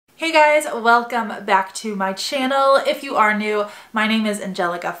Hey guys, welcome back to my channel. If you are new, my name is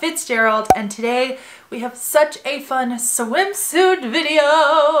Angelica Fitzgerald and today we have such a fun swimsuit video.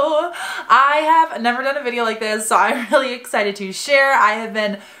 I have never done a video like this, so I'm really excited to share. I have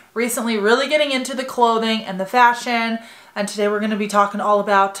been recently really getting into the clothing and the fashion, and today we're going to be talking all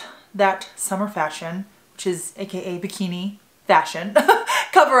about that summer fashion, which is aka bikini fashion,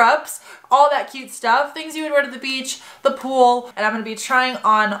 cover-ups, all that cute stuff, things you would wear to the beach, the pool, and I'm going to be trying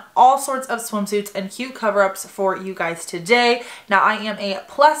on all sorts of swimsuits and cute cover-ups for you guys today. Now I am a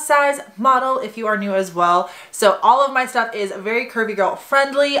plus size model if you are new as well, so all of my stuff is very curvy girl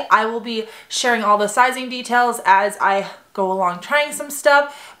friendly. I will be sharing all the sizing details as I go along trying some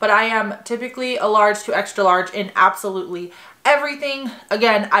stuff, but I am typically a large to extra large in absolutely everything.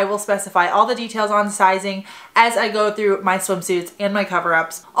 Again, I will specify all the details on sizing as I go through my swimsuits and my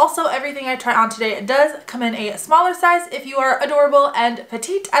cover-ups. Also, everything I try on today does come in a smaller size if you are adorable and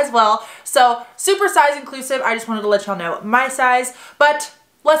petite as well. So super size inclusive. I just wanted to let y'all know my size, but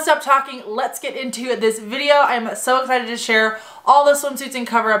let's stop talking. Let's get into this video. I'm so excited to share all the swimsuits and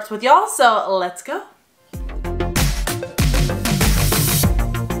cover-ups with y'all. So let's go.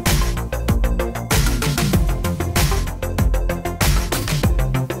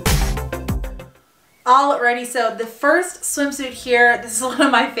 Alrighty, so the first swimsuit here, this is one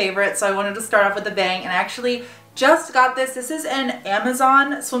of my favorites, so I wanted to start off with a bang, and I actually just got this. This is an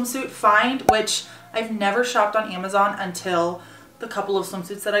Amazon swimsuit find, which I've never shopped on Amazon until the couple of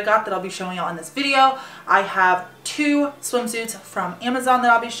swimsuits that I got that I'll be showing y'all in this video. I have two swimsuits from Amazon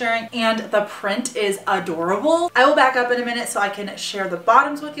that I'll be sharing, and the print is adorable. I will back up in a minute so I can share the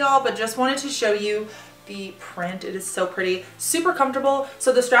bottoms with y'all, but just wanted to show you the print. It is so pretty, super comfortable.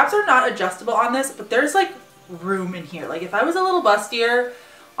 So the straps are not adjustable on this, but there's like room in here. Like if I was a little bustier,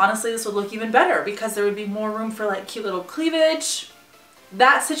 honestly this would look even better because there would be more room for like cute little cleavage.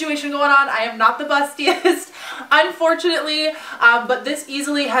 That situation going on. I am not the bustiest, unfortunately, but this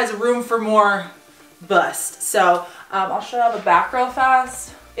easily has room for more bust. So I'll show you the back real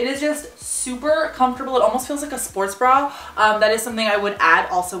fast. It is just super comfortable. It almost feels like a sports bra. That is something I would add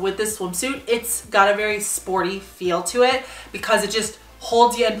also with this swimsuit. It's got a very sporty feel to it because it just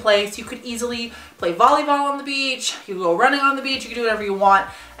holds you in place. You could easily play volleyball on the beach. You can go running on the beach. You can do whatever you want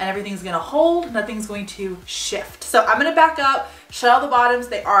and everything's gonna hold. Nothing's going to shift. So I'm gonna back up, show all the bottoms.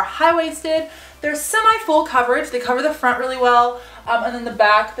 They are high-waisted. They're semi-full coverage. They cover the front really well. And then the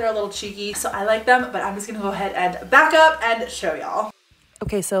back, they're a little cheeky. So I like them, but I'm just gonna go ahead and back up and show y'all.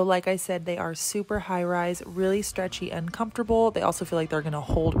 Okay, so like I said, they are super high-rise, really stretchy and comfortable. They also feel like they're gonna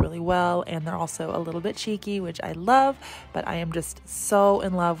hold really well, and they're also a little bit cheeky, which I love, but I am just so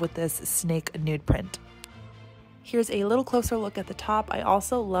in love with this snake nude print. Here's a little closer look at the top. I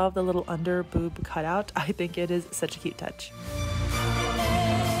also love the little under boob cutout. I think it is such a cute touch.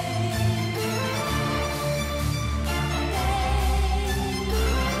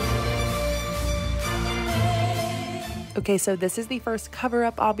 Okay, so this is the first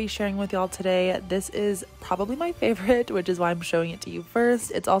cover-up I'll be sharing with y'all today. This is probably my favorite, which is why I'm showing it to you first.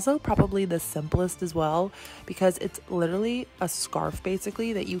 It's also probably the simplest as well because it's literally a scarf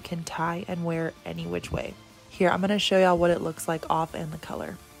basically that you can tie and wear any which way. Here, I'm going to show y'all what it looks like off and the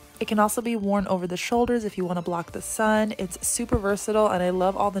color. It can also be worn over the shoulders if you want to block the sun. It's super versatile and I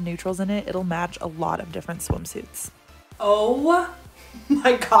love all the neutrals in it. It'll match a lot of different swimsuits. Oh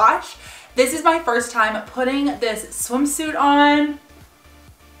my gosh. This is my first time putting this swimsuit on.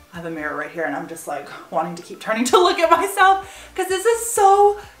 I have a mirror right here and I'm just like wanting to keep turning to look at myself because this is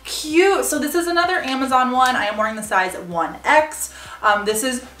so cute. So this is another Amazon one. I am wearing the size 1X. This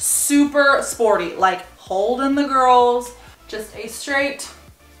is super sporty, like holding the girls, just a straight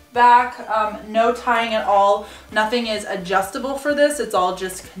back, no tying at all. Nothing is adjustable for this. It's all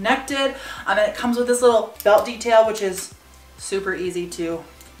just connected. And it comes with this little belt detail, which is super easy to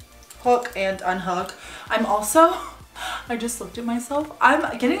hook and unhook. I just looked at myself.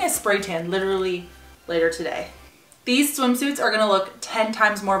 I'm getting a spray tan literally later today. These swimsuits are gonna look 10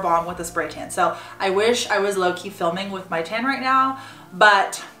 times more bomb with a spray tan. So I wish I was low-key filming with my tan right now,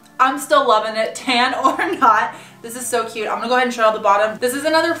 but I'm still loving it, tan or not. This is so cute. I'm gonna go ahead and show you the bottom. This is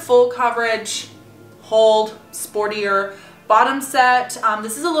another full coverage, hold, sportier bottom set.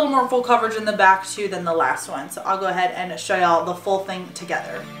 This is a little more full coverage in the back too than the last one. So I'll go ahead and show y'all the full thing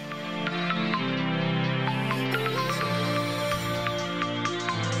together.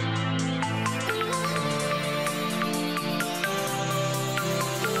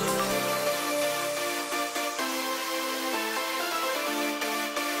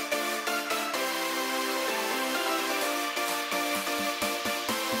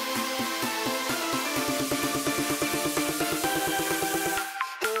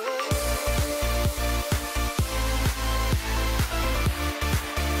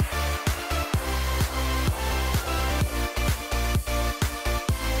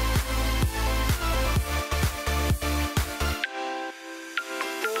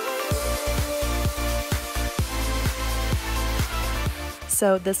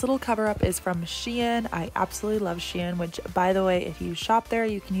 So this little cover up is from SHEIN. I absolutely love SHEIN, which by the way, if you shop there,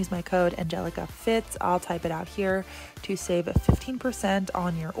 you can use my code Angelica Fits. I'll type it out here to save 15%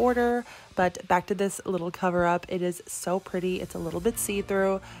 on your order. But back to this little cover up, it is so pretty. It's a little bit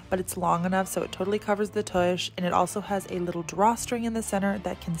see-through, but it's long enough so it totally covers the tush, and it also has a little drawstring in the center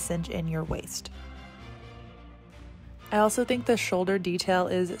that can cinch in your waist. I also think the shoulder detail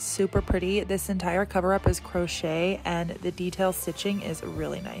is super pretty. This entire cover up is crochet and the detail stitching is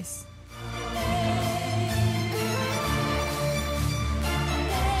really nice.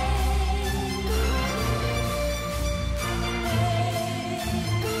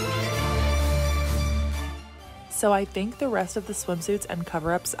 So I think the rest of the swimsuits and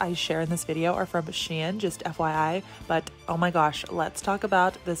cover-ups I share in this video are from SHEIN, just FYI, but oh my gosh, let's talk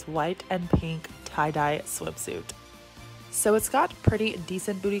about this white and pink tie-dye swimsuit. So it's got pretty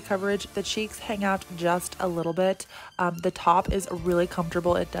decent booty coverage. The cheeks hang out just a little bit. The top is really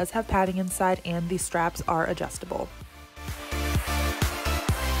comfortable. It does have padding inside and the straps are adjustable.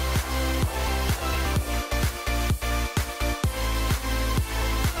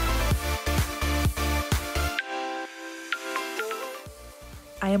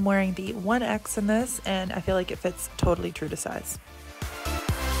 I am wearing the 1X in this and I feel like it fits totally true to size.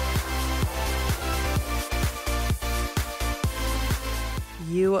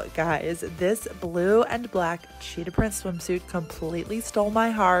 You guys, this blue and black cheetah print swimsuit completely stole my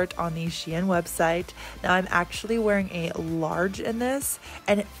heart on the SHEIN website. Now I'm actually wearing a large in this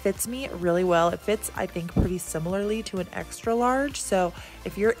and it fits me really well. It fits, I think, pretty similarly to an extra large. So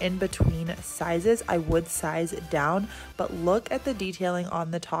if you're in between sizes, I would size it down, but look at the detailing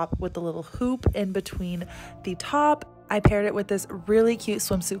on the top with the little hoop in between the top. I paired it with this really cute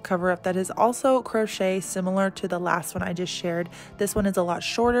swimsuit cover up that is also crochet, similar to the last one I just shared. This one is a lot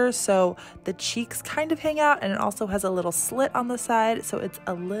shorter, so the cheeks kind of hang out, and it also has a little slit on the side, so it's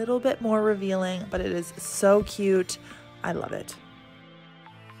a little bit more revealing, but it is so cute. I love it.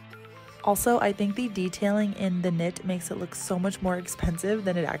 Also, I think the detailing in the knit makes it look so much more expensive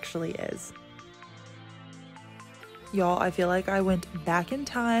than it actually is. Y'all, I feel like I went back in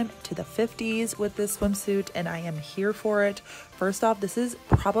time to the 50s with this swimsuit and I am here for it. First off, this is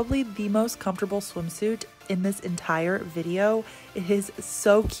probably the most comfortable swimsuit in this entire video. It is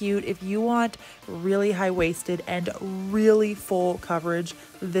so cute. If you want really high-waisted and really full coverage,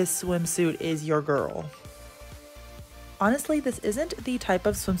 this swimsuit is your girl. Honestly, this isn't the type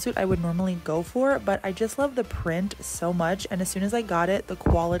of swimsuit I would normally go for, but I just love the print so much, and as soon as I got it, the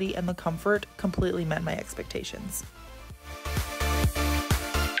quality and the comfort completely met my expectations.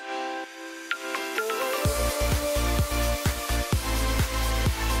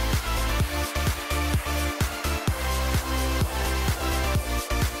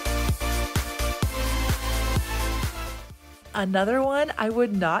 Another one I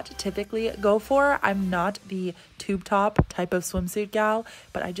would not typically go for. I'm not the tube top type of swimsuit gal,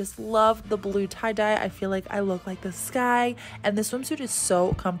 but I just love the blue tie-dye. I feel like I look like the sky, and the swimsuit is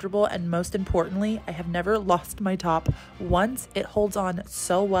so comfortable, and most importantly, I have never lost my top once. It holds on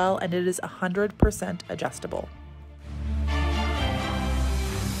so well, and it is 100% adjustable.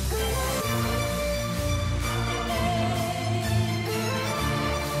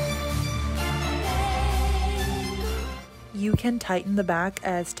 You can tighten the back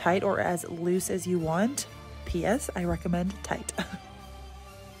as tight or as loose as you want. P.S. I recommend tight.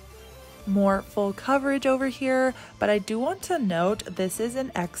 More full coverage over here, but I do want to note this is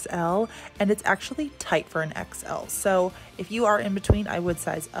an XL and it's actually tight for an XL. So if you are in between, I would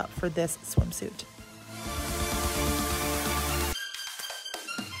size up for this swimsuit.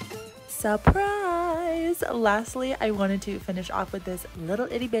 Surprise! Lastly, I wanted to finish off with this little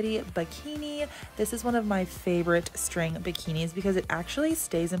itty bitty bikini. This is one of my favorite string bikinis because it actually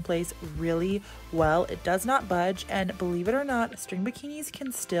stays in place really well. It does not budge, and believe it or not, string bikinis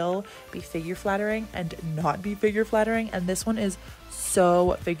can still be figure flattering and not be figure flattering, and this one is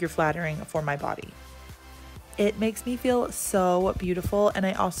so figure flattering for my body. It makes me feel so beautiful, and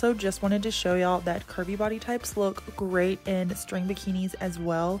I also just wanted to show y'all that curvy body types look great in string bikinis as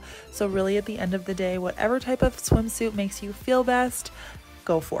well. So really at the end of the day, whatever type of swimsuit makes you feel best,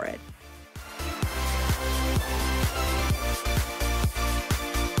 go for it.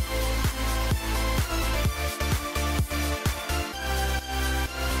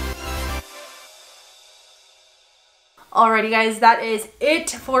 Alrighty guys, that is it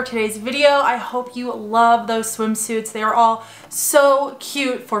for today's video. I hope you love those swimsuits. They are all so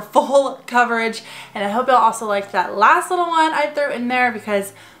cute for full coverage, and I hope y'all also liked that last little one I threw in there,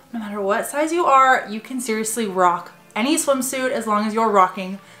 because no matter what size you are, you can seriously rock any swimsuit as long as you're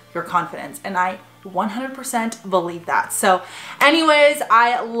rocking your confidence, and I 100% believe that. So anyways,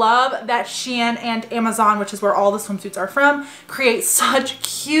 I love that Shein and Amazon, which is where all the swimsuits are from, create such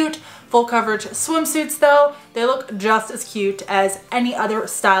cute full coverage swimsuits though. They look just as cute as any other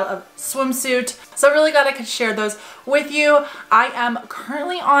style of swimsuit. So I'm really glad I could share those with you. I am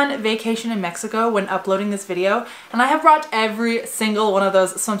currently on vacation in Mexico when uploading this video, and I have brought every single one of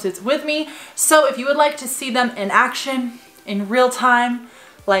those swimsuits with me. So if you would like to see them in action, in real time,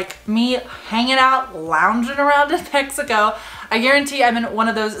 like me hanging out, lounging around in Mexico, I guarantee I'm in one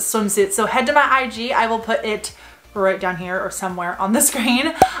of those swimsuits. So head to my IG, I will put it right down here or somewhere on the screen.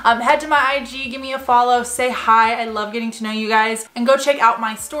 Head to my IG, give me a follow, say hi. I love getting to know you guys, and go check out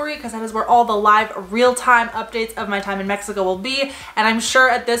my story because that is where all the live real-time updates of my time in Mexico will be. And I'm sure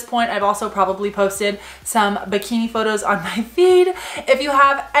at this point I've also probably posted some bikini photos on my feed. If you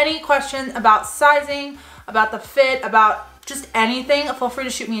have any questions about sizing, about the fit, about just anything, feel free to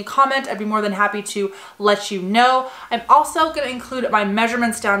shoot me a comment. I'd be more than happy to let you know. I'm also going to include my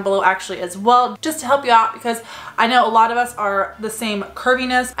measurements down below actually as well, just to help you out, because I know a lot of us are the same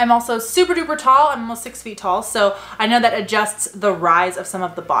curviness. I'm also super duper tall. I'm almost 6 feet tall, so I know that adjusts the rise of some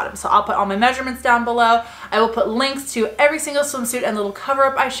of the bottom. So I'll put all my measurements down below. I will put links to every single swimsuit and little cover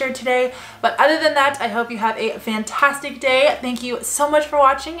up I shared today. But other than that, I hope you have a fantastic day. Thank you so much for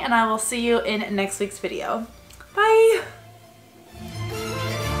watching, and I will see you in next week's video. Bye!